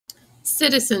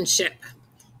Citizenship.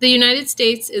 The United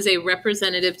States is a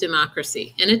representative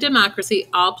democracy. In a democracy,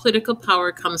 all political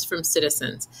power comes from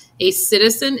citizens. A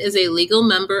citizen is a legal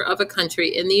member of a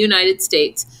country in the United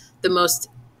States.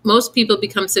 Most people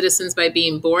become citizens by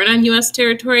being born on U.S.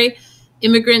 territory.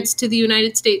 Immigrants to the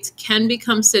United States can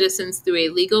become citizens through a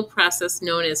legal process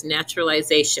known as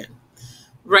naturalization.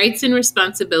 Rights and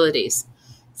responsibilities.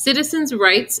 Citizens'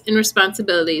 rights and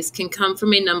responsibilities can come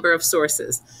from a number of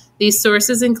sources. These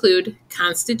sources include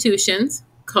constitutions,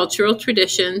 cultural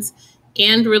traditions,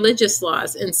 and religious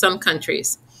laws in some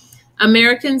countries.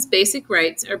 Americans' basic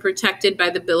rights are protected by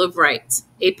the Bill of Rights,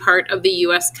 a part of the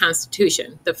U.S.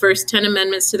 Constitution. The first 10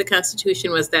 amendments to the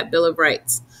Constitution was that Bill of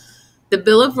Rights. The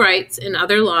Bill of Rights and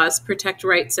other laws protect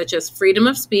rights such as freedom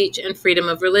of speech and freedom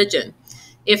of religion.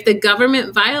 If the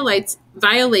government violates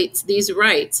these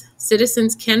rights,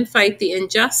 citizens can fight the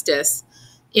injustice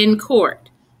in court.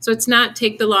 So it's not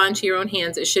take the law into your own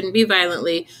hands. It shouldn't be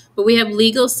violently, but we have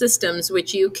legal systems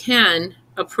which you can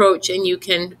approach and you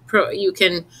can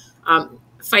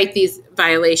fight these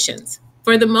violations.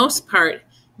 For the most part,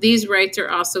 these rights are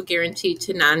also guaranteed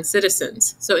to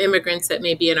non-citizens, so immigrants that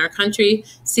may be in our country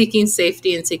seeking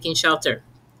safety and seeking shelter.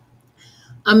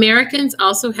 Americans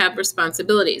also have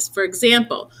responsibilities. For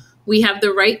example, we have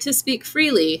the right to speak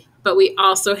freely, but we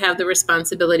also have the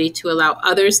responsibility to allow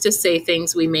others to say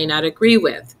things we may not agree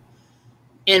with.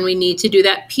 And we need to do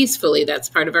that peacefully. That's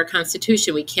part of our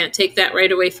Constitution. We can't take that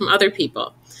right away from other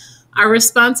people. Our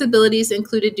responsibilities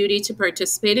include a duty to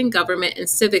participate in government and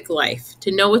civic life,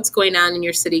 to know what's going on in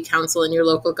your city council and your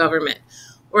local government,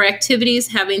 or activities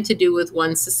having to do with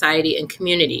one's society and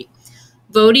community.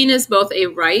 Voting is both a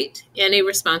right and a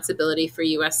responsibility for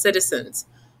U.S. citizens.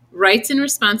 Rights and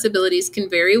responsibilities can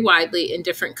vary widely in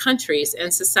different countries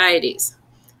and societies.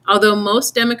 Although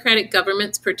most democratic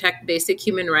governments protect basic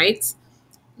human rights,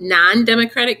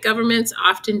 non-democratic governments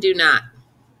often do not.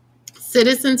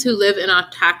 Citizens who live in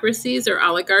autocracies or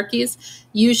oligarchies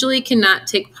usually cannot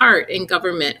take part in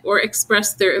government or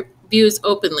express their views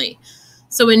openly.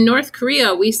 So in North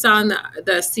Korea, we saw in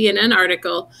the CNN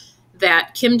article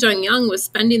that Kim Jong-un was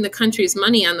spending the country's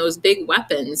money on those big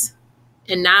weapons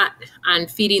and not on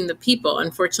feeding the people.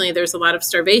 Unfortunately, there's a lot of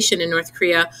starvation in North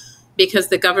Korea because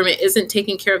the government isn't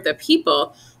taking care of the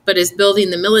people, but is building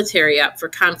the military up for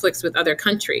conflicts with other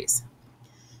countries.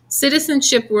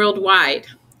 Citizenship worldwide.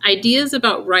 Ideas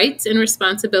about rights and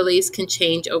responsibilities can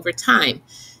change over time.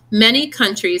 Many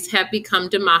countries have become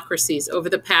democracies over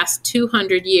the past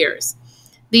 200 years.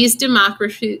 These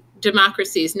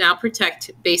democracies now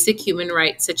protect basic human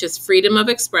rights such as freedom of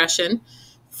expression,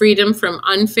 freedom from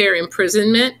unfair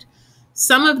imprisonment.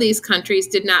 Some of these countries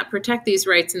did not protect these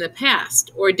rights in the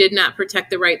past or did not protect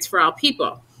the rights for all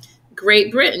people.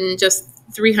 Great Britain, just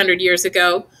 300 years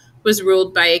ago, was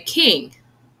ruled by a king.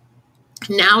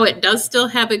 Now it does still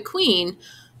have a queen,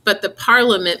 but the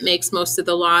parliament makes most of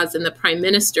the laws and the prime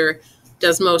minister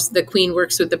does most. The queen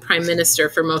works with the prime minister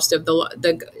for most of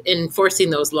the enforcing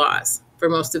those laws for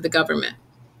most of the government.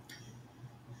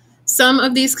 Some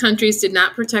of these countries did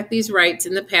not protect these rights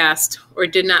in the past or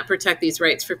did not protect these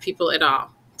rights for people at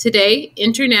all. Today,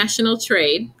 international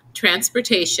trade,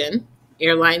 transportation,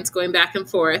 airlines going back and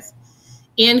forth,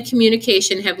 and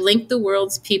communication have linked the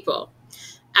world's people.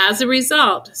 As a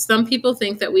result, some people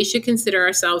think that we should consider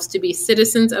ourselves to be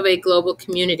citizens of a global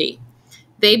community.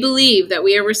 They believe that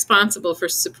we are responsible for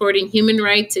supporting human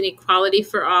rights and equality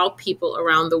for all people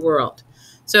around the world.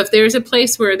 So if there's a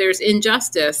place where there's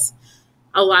injustice,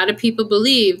 a lot of people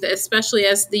believe that, especially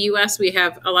as the U.S., we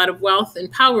have a lot of wealth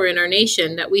and power in our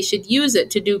nation, that we should use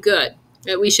it to do good,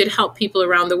 that we should help people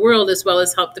around the world as well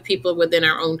as help the people within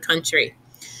our own country.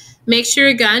 Make sure,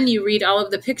 again, you read all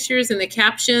of the pictures and the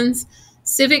captions.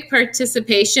 Civic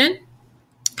participation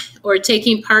or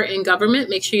taking part in government.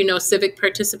 Make sure you know civic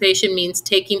participation means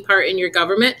taking part in your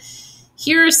government.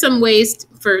 Here are some ways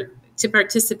to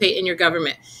participate in your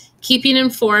government. Keeping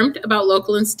informed about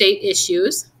local and state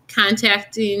issues,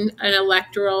 contacting an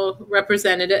elected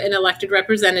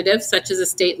representative, such as a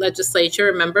state legislature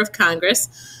or member of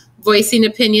Congress, voicing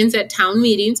opinions at town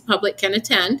meetings public can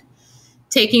attend,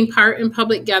 taking part in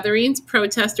public gatherings,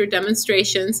 protests, or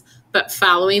demonstrations, but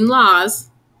following laws.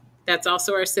 That's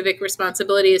also our civic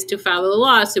responsibility, is to follow the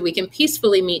law so we can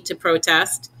peacefully meet to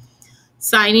protest.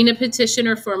 Signing a petition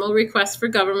or formal request for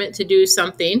government to do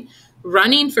something.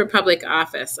 Running for public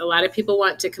office. A lot of people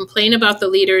want to complain about the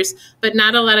leaders, but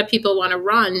not a lot of people want to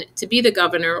run to be the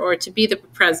governor or to be the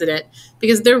president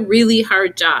because they're really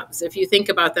hard jobs. If you think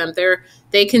about them,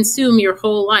 they consume your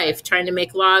whole life trying to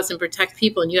make laws and protect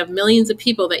people, and you have millions of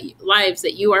people lives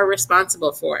that you are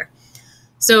responsible for.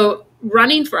 So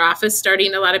running for office,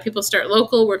 a lot of people start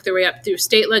local, work their way up through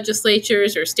state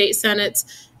legislatures or state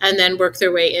senates, and then work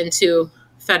their way into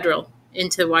federal,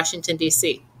 into Washington,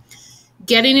 D.C.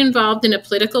 Getting involved in a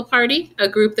political party, a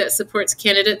group that supports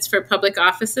candidates for public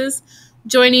offices,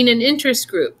 joining an interest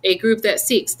group, a group that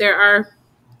seeks. There are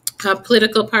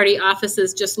political party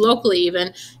offices just locally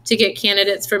even to get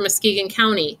candidates for Muskegon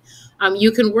County.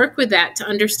 You can work with that to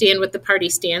understand what the party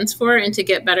stands for and to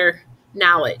get better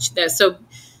knowledge. So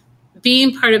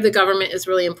being part of the government is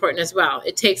really important as well.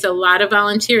 It takes a lot of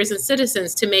volunteers and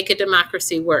citizens to make a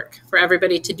democracy work, for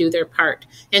everybody to do their part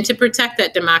and to protect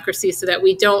that democracy so that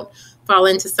we don't fall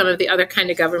into some of the other kind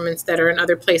of governments that are in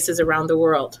other places around the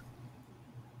world.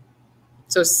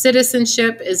 So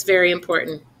citizenship is very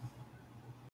important.